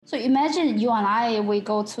So imagine you and I, we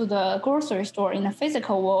go to the grocery store in the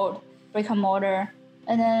physical world, brick and mortar,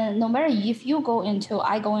 and then no matter if you go into,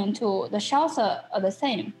 I go into, the shelves are the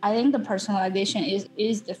same. I think the personalization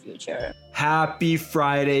is the future. Happy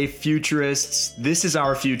Friday, futurists. This is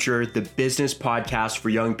Our Future, the business podcast for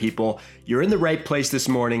young people. You're in the right place this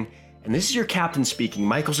morning, and this is your captain speaking,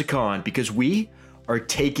 Michael Zakan, because we are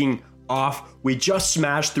taking off. We just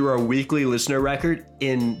smashed through our weekly listener record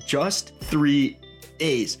in just 3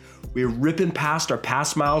 days. We're ripping past our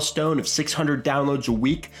past milestone of 600 downloads a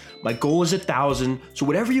week. My goal is 1,000. So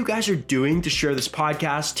whatever you guys are doing to share this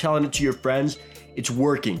podcast, telling it to your friends, it's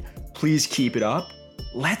working. Please keep it up.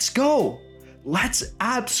 Let's go. Let's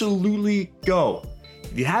absolutely go.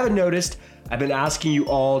 If you haven't noticed, I've been asking you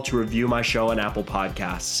all to review my show on Apple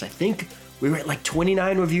Podcasts. I think we were at like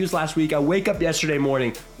 29 reviews last week. I wake up yesterday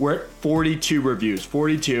morning, we're at 42 reviews,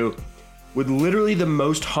 42, with literally the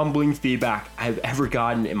most humbling feedback I've ever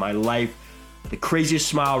gotten in my life. The craziest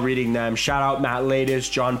smile reading them. Shout out Matt Lattis,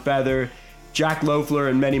 John Feather, Jack Loeffler,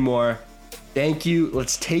 and many more. Thank you.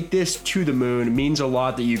 Let's take this to the moon. It means a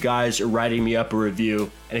lot that you guys are writing me up a review.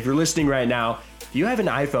 And if you're listening right now, if you have an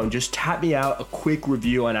iPhone, just tap me out a quick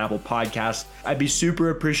review on Apple Podcasts. I'd be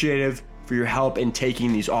super appreciative for your help in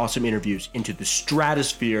taking these awesome interviews into the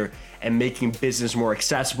stratosphere and making business more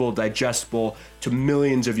accessible, digestible to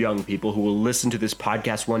millions of young people who will listen to this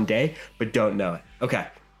podcast one day, but don't know it. Okay,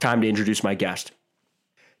 time to introduce my guest.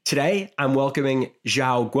 Today, I'm welcoming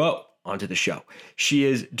Xiao Guo onto the show. She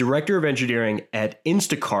is Director of Engineering at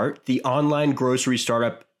Instacart, the online grocery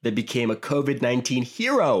startup that became a COVID-19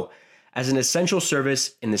 hero as an essential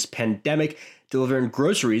service in this pandemic, delivering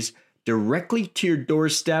groceries directly to your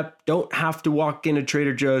doorstep. Don't have to walk into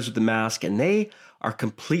Trader Joe's with a mask, and they are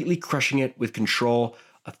completely crushing it with control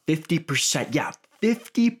of 50%. Yeah,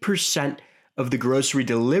 50% of the grocery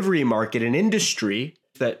delivery market and industry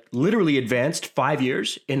that literally advanced 5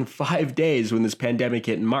 years in 5 days when this pandemic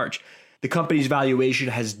hit in March. The company's valuation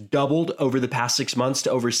has doubled over the past 6 months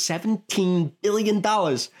to over $17 billion.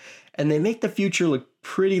 And they make the future look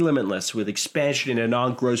pretty limitless with expansion into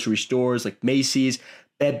non-grocery stores like Macy's,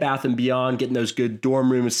 Bed Bath & Beyond, getting those good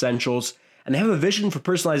dorm room essentials. And they have a vision for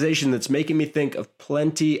personalization that's making me think of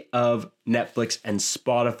plenty of Netflix and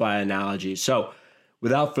Spotify analogies. So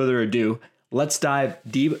without further ado, let's dive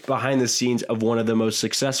deep behind the scenes of one of the most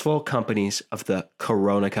successful companies of the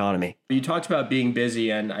Corona economy. You talked about being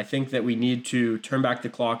busy, and I think that we need to turn back the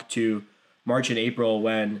clock to March and April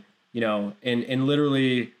when, you know, in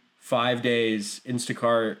literally 5 days,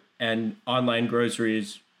 Instacart and online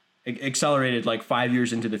groceries accelerated like 5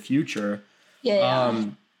 years into the future. Yeah.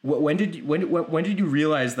 When did you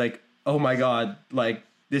realize, like, oh my God, like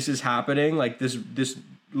this is happening, like this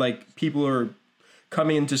like people are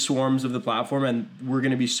coming into swarms of the platform, and we're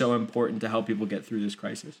going to be so important to help people get through this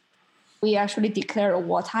crisis? We actually declared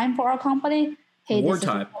wartime for our company. Hey,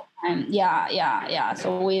 wartime. Yeah.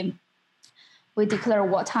 So we declare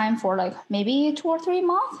wartime for like maybe 2 or 3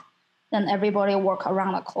 months. Then everybody work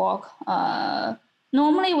around the clock.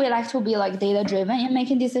 Normally we like to be like data driven in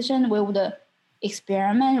making decisions. We would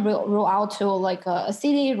experiment, roll out to like a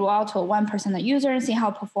city, roll out to 1% of users and see how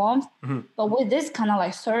it performs. Mm-hmm. But with this kind of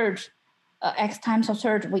like surge, X times of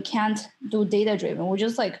surge, we can't do data driven. We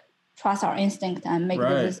just like trust our instinct and make the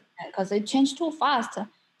decision because it changed too fast.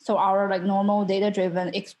 So our like normal data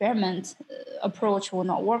driven experiment approach will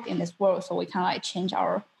not work in this world. So we can like change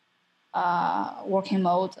our working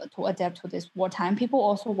mode to adapt to this wartime. People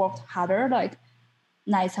also worked harder like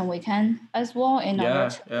nights and weekend as well in order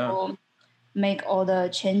to make all the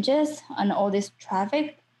changes and all this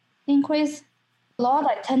traffic increase a lot,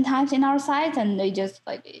 like 10 times in our site, and they just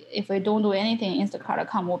like, if we don't do anything, Instacart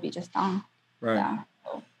account will be just done. Right. Yeah.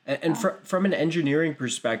 So, and from an engineering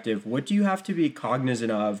perspective, what do you have to be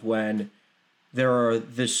cognizant of when there are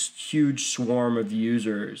this huge swarm of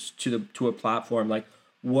users to a platform? Like,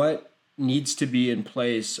 what needs to be in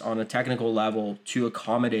place on a technical level to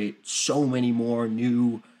accommodate so many more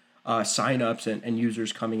new signups and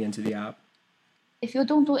users coming into the app? If you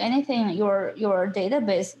don't do anything, your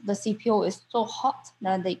database, the CPU is so hot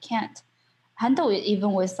that they can't handle it,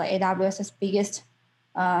 even with like AWS's biggest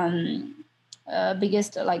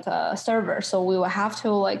server. So we will have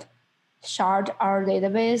to like shard our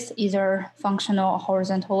database either functional or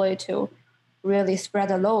horizontally to really spread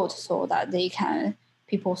the load so that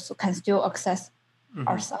people can still access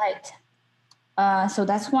our site. So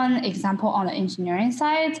that's one example on the engineering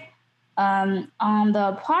side. On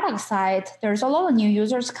the product side, there's a lot of new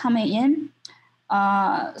users coming in.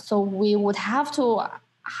 So we would have to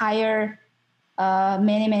hire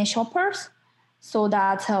many shoppers so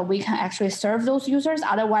that we can actually serve those users.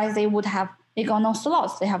 Otherwise, they would have they got no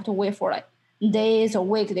slots. They have to wait for like days or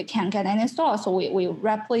weeks. They can't get any slots. So we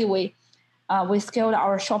rapidly we scaled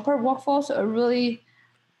our shopper workforce really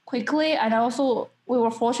quickly. And also we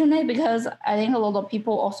were fortunate because I think a lot of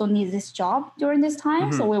people also need this job during this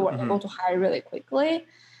time. So we were able to hire really quickly.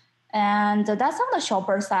 And that's on the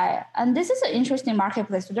shopper side. And this is an interesting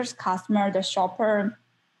marketplace. So there's customer, the shopper,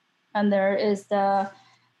 and there is the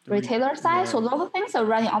retailer side. Yeah. So a lot of things are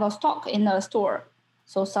running out of stock in the store.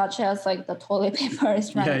 So such as like the toilet paper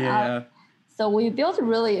is running out. Yeah. So we built a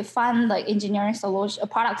really fun like engineering solution, a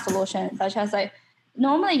product solution, such as like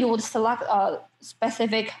normally you would select a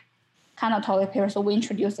specific kind of toilet paper. So we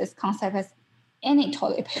introduced this concept as any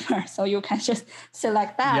toilet paper. So you can just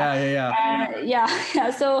select that.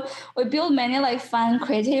 Yeah. So we built many like fun,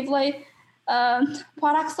 creative like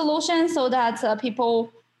product solutions so that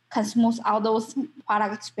people can smooth out those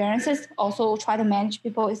product experiences. Also try to manage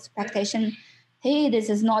people's expectation. Hey, this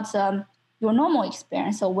is not your normal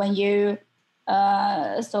experience. So when you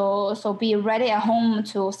so be ready at home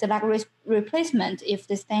to select replacement. If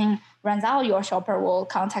this thing runs out, your shopper will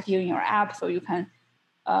contact you in your app so you can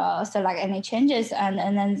select any changes, and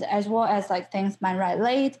then as well as like things might run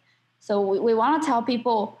late. So we want to tell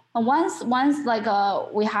people once like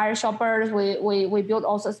we hire shoppers, we build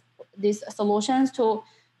also these solutions to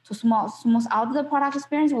smooth out the product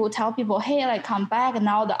experience. We'll tell people, hey, like come back,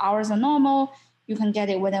 now the hours are normal, you can get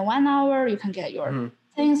it within 1 hour, you can get your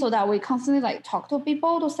thing, so that we constantly like talk to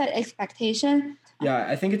people to set expectation. Yeah,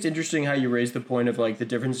 I think it's interesting how you raise the point of like the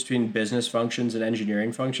difference between business functions and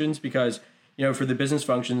engineering functions, because you know, for the business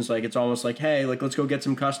functions, like it's almost like, hey, like let's go get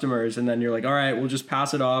some customers, and then you're like, all right, we'll just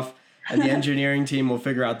pass it off, and the engineering team will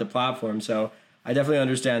figure out the platform. So I definitely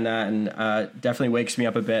understand that, and definitely wakes me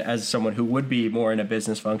up a bit as someone who would be more in a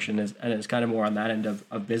business function and is kind of more on that end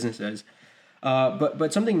of businesses.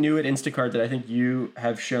 But something new at Instacart that I think you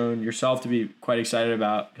have shown yourself to be quite excited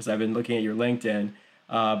about, because I've been looking at your LinkedIn,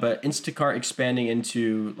 but Instacart expanding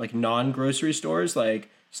into like non-grocery stores like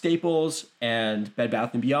Staples and Bed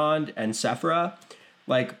Bath & Beyond and Sephora.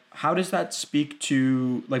 Like, how does that speak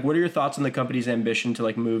to, like, what are your thoughts on the company's ambition to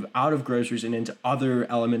like move out of groceries and into other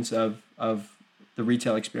elements of the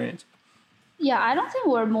retail experience? Yeah, I don't think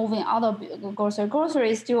we're moving out of grocery.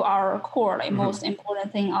 Grocery is still our core, like most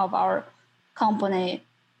important thing of our company.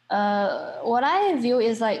 What I view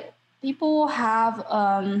is like people have,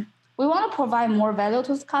 we want to provide more value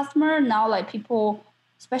to the customer now, like people,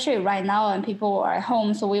 especially right now, and people are at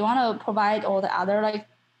home. So we want to provide all the other like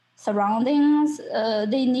surroundings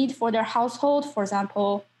they need for their household. For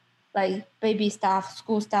example, like baby stuff,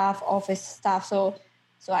 school stuff, office stuff. So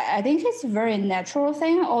I think it's a very natural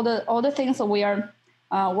thing. All the things that we are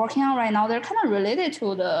working on right now, they're kind of related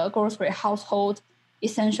to the grocery household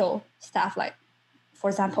essential stuff. Like,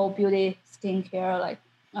 for example, beauty, skincare. Like,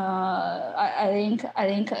 I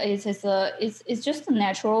think it's just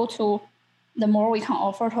natural to. The more we can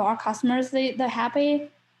offer to our customers, the happy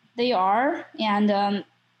they are, and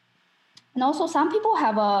also some people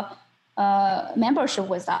have a membership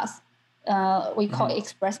with us. We call it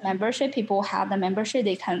Express membership. People have the membership;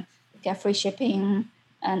 they can get free shipping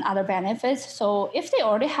and other benefits. So if they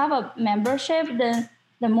already have a membership, then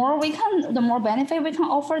the more benefit we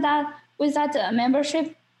can offer that with that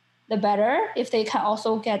membership, the better. If they can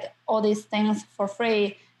also get all these things for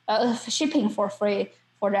free, shipping for free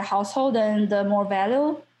for their household, and the more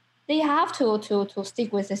value they have to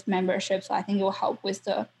stick with this membership. So I think it will help with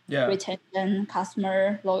the retention,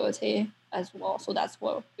 customer loyalty as well. So that's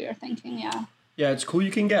what we are thinking. Yeah, it's cool.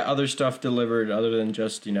 You can get other stuff delivered other than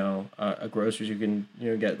just, a groceries. You can,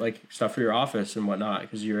 get like stuff for your office and whatnot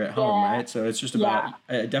because you're at home, right? So it's just about,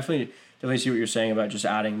 I definitely see what you're saying about just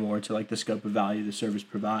adding more to like the scope of value the service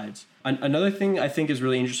provides. Another thing I think is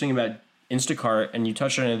really interesting about Instacart, and you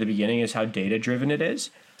touched on it at the beginning, is how data driven it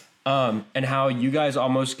is, and how you guys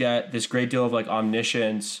almost get this great deal of like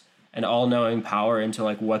omniscience and all knowing power into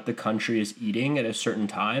like what the country is eating at a certain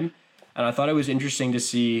time. And I thought it was interesting to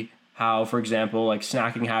see how, for example, like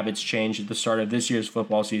snacking habits changed at the start of this year's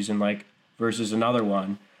football season, like versus another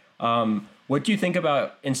one. What do you think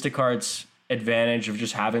about Instacart's advantage of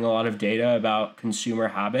just having a lot of data about consumer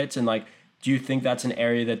habits, and like, do you think that's an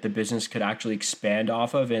area that the business could actually expand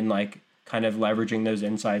off of and like kind of leveraging those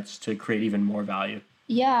insights to create even more value?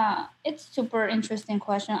 Yeah, it's super interesting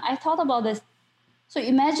question. I thought about this. So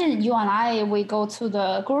imagine you and I, we go to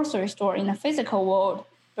the grocery store in the physical world,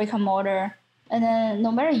 brick and mortar, and then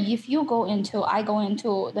no matter if I go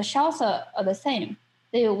into, the shelves are the same.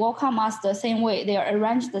 They welcome us the same way. They are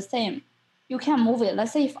arranged the same. You can move it.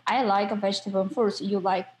 Let's say if I like a vegetable and fruits, you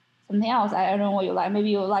like something else. I don't know what you like. Maybe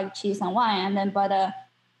you like cheese and wine, and then but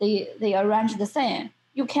they arrange the same.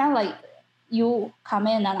 You can like you come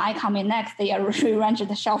in and I come in next, they rearrange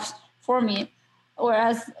the shelves for me.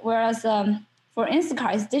 Whereas for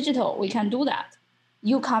Instacart, it's digital. We can do that.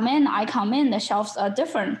 You come in, I come in. The shelves are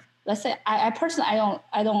different. Let's say I personally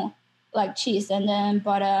I don't like cheese, and then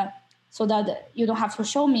so that you don't have to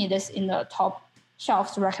show me this in the top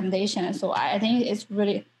shelves recommendation. So I think it's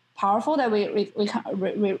really powerful that we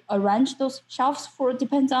can arrange those shelves for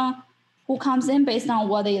depends on who comes in based on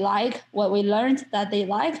what they like, what we learned that they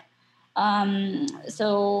like.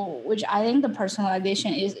 So which I think the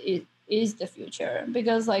personalization is the future,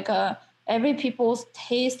 because like every people's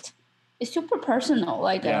taste is super personal.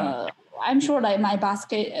 Like I'm sure like my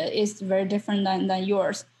basket is very different than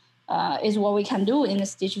yours. Is what we can do in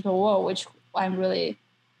this digital world, which I'm really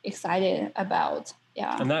excited about.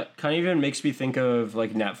 Yeah. And that kind of even makes me think of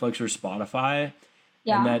like Netflix or Spotify,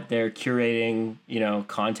 Yeah. and that they're curating,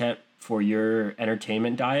 content for your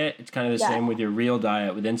entertainment diet. It's kind of the same with your real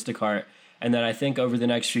diet with Instacart. And then I think over the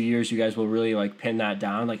next few years, you guys will really like pin that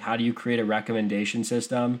down. Like, how do you create a recommendation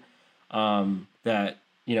system that,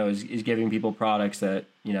 is giving people products that,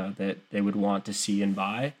 that they would want to see and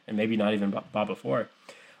buy, and maybe not even bought before.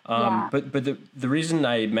 But the reason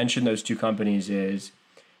I mentioned those two companies is,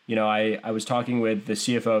 I was talking with the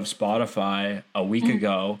CFO of Spotify a week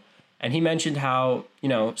ago, and he mentioned how,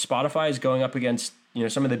 Spotify is going up against,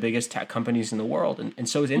 some of the biggest tech companies in the world, and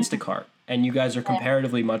so is Instacart, and you guys are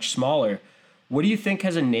comparatively much smaller. What do you think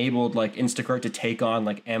has enabled like Instacart to take on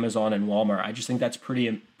like Amazon and Walmart? I just think that's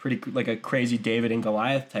pretty like a crazy David and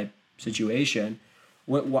Goliath type situation.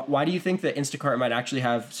 Why do you think that Instacart might actually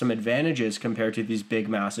have some advantages compared to these big,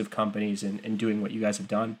 massive companies in doing what you guys have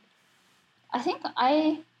done? I think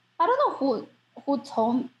I don't know who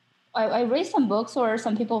told. I read some books or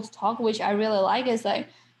some people's talk, which I really like. Is like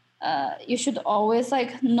you should always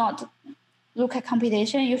like not look at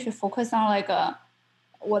competition. You should focus on like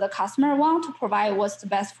what the customer want to provide, what's the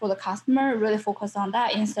best for the customer. Really focus on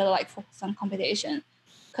that instead of like focus on competition,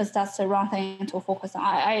 because that's the wrong thing to focus on.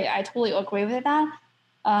 I totally agree with that.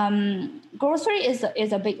 Grocery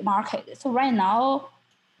is a big market. So right now,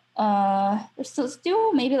 there's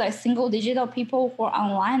still maybe like single digit of people who are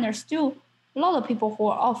online. There's still a lot of people who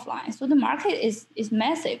are offline. So the market is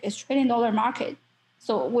massive. It's $1 trillion market.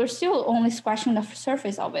 So we're still only scratching the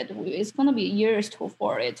surface of it. It's going to be years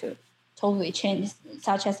for it to totally change,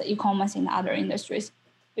 such as e-commerce in other industries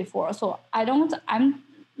before. So I'm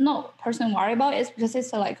not personally worried about it, because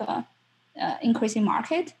it's like a increasing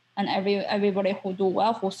market, and everybody who do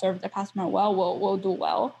well, who serve the customer well, will do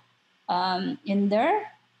well in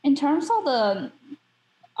there. In terms of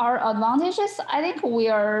our advantages, I think we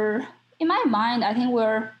are, in my mind, I think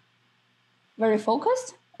we're very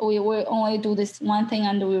focused. We only do this one thing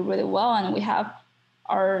and do it really well, and we have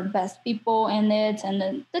our best people in it. And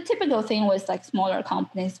then the typical thing was like smaller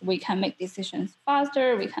companies, we can make decisions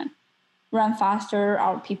faster, we can run faster.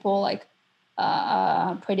 Our people like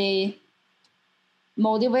pretty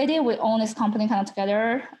motivated. We own this company kind of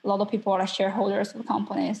together. A lot of people are like shareholders of the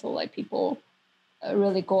company, so like people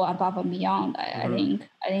really go above and beyond. I think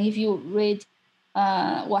if you read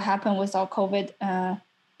what happened with our COVID,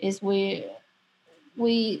 is we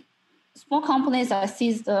small companies that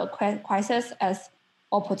seize the crisis as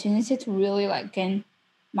opportunity to really like gain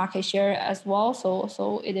market share as well.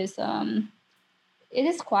 So it is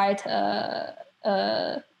quite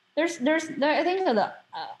I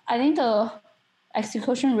think the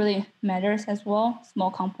execution really matters as well.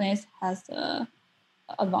 Small companies has the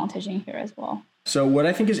advantage in here as well. So what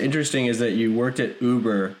I think is interesting is that you worked at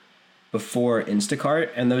Uber before Instacart,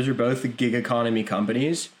 and those are both the gig economy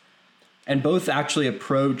companies, and both actually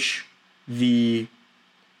approach the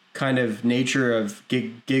kind of nature of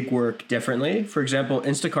gig work differently. For example,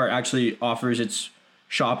 Instacart actually offers its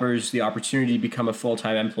shoppers the opportunity to become a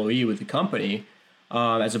full-time employee with the company,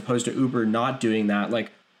 as opposed to Uber not doing that.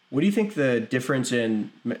 Like, what do you think the difference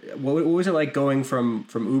in, what was it like going from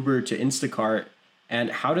Uber to Instacart, and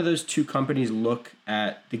how do those two companies look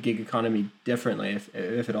at the gig economy differently,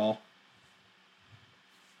 if at all?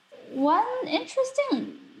 One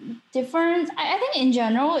interesting difference, I think in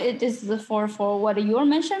general, it is for what you're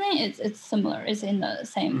mentioning, it's similar. It's in the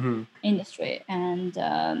same industry. And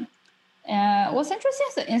what's interesting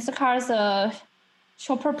is that Instacart's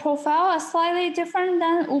shopper profile is slightly different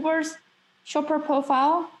than Uber's shopper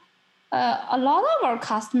profile. A lot of our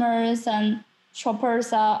customers and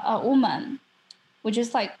shoppers are women, which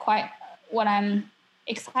is like quite what I'm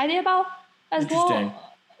excited about as well.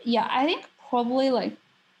 Yeah, I think probably like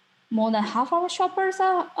more than half our shoppers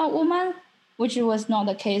are women, which was not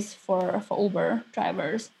the case for Uber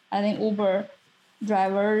drivers. I think Uber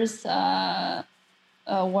drivers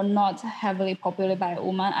were not heavily populated by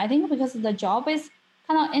women. I think because the job is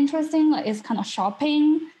kind of interesting. Like it's kind of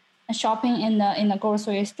shopping in the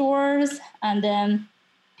grocery stores, and then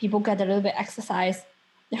people get a little bit exercise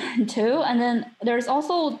there too. And then there's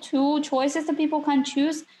also two choices that people can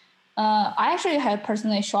choose. I actually have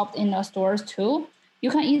personally shopped in the stores too. You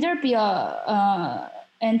can either be a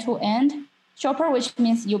end-to-end shopper, which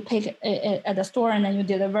means you pick it at the store and then you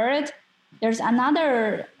deliver it. There's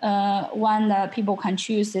another one that people can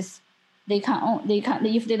choose is they can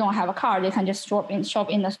if they don't have a car, they can just shop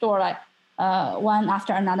in the store, like one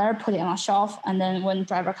after another, put it on a shelf, and then when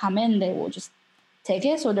driver come in, they will just take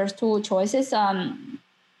it. So there's two choices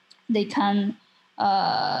they can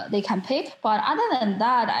pick. But other than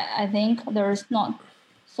that, I think there's not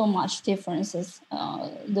so much differences.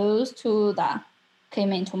 Those two that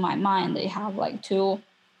came into my mind, they have like two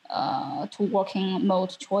working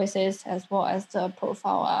mode choices, as well as the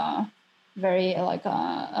profile very like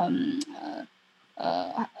a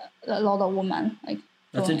lot of women like.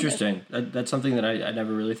 That's interesting. That's something that I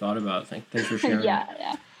never really thought about. Thanks for sharing. Yeah.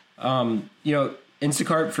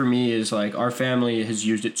 Instacart for me is like, our family has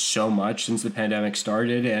used it so much since the pandemic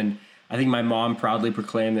started, and I think my mom proudly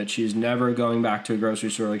proclaimed that she's never going back to a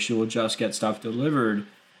grocery store. Like, she will just get stuff delivered.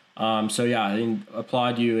 So yeah, I think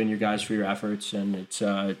applaud you and your guys for your efforts, and it's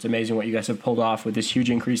amazing what you guys have pulled off with this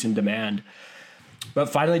huge increase in demand. But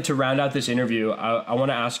finally, to round out this interview, I want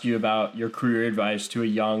to ask you about your career advice to a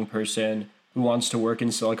young person who wants to work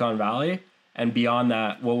in Silicon Valley. And beyond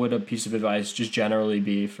that, what would a piece of advice just generally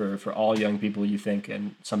be for all young people, you think,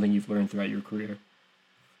 and something you've learned throughout your career?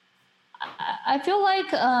 I feel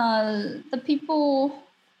like the people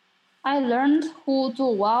I learned who do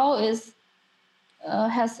well is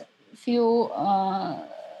has few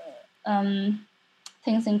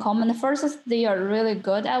things in common. The first is they are really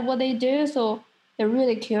good at what they do, so they're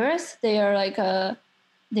really curious. They are like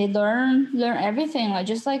they learn everything. Like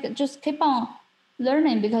just keep on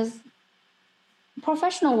learning, because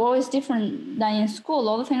professional world is different than in school. A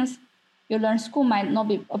lot of things you learn in school might not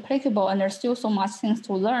be applicable, and there's still so much things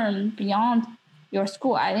to learn beyond your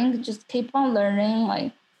school. I think just keep on learning.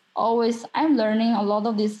 Like always, I'm learning a lot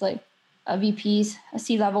of these like VPs,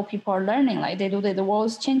 C-level people are learning. Like they do that. The world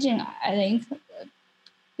is changing. I think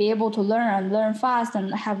be able to learn fast,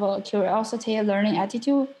 and have a curiosity, a learning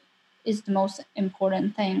attitude is the most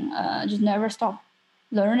important thing. Just never stop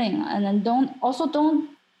learning, and then don't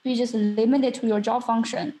be just limited to your job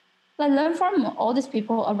function. Like learn from all these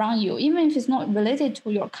people around you, even if it's not related to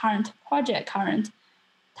your current project, current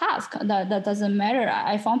task. That doesn't matter.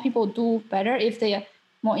 I found people do better if they are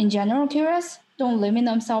more in general curious. Don't limit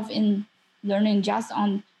themselves in learning just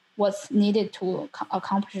on what's needed to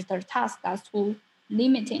accomplish their task. That's too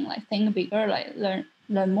limiting. Like think bigger, like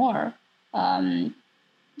learn more.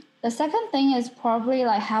 The second thing is probably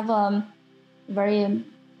like have a very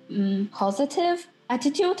positive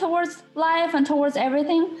attitude towards life and towards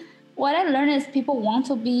everything. What I learned is people want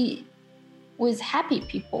to be with happy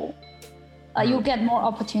people. You get more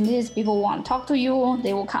opportunities. People want to talk to you.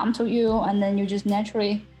 They will come to you, and then you just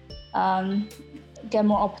naturally get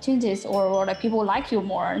more opportunities, or like people like you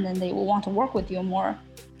more, and then they will want to work with you more.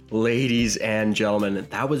 Ladies and gentlemen,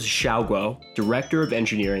 that was Xiao Guo, Director of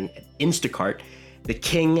Engineering at Instacart, the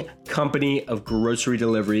king company of grocery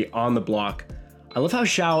delivery on the block. I love how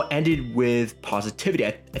Xiao ended with positivity.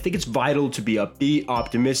 I think it's vital to be upbeat,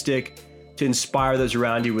 optimistic, to inspire those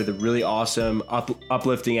around you with a really awesome,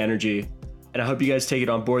 uplifting energy. And I hope you guys take it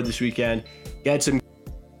on board this weekend. Get some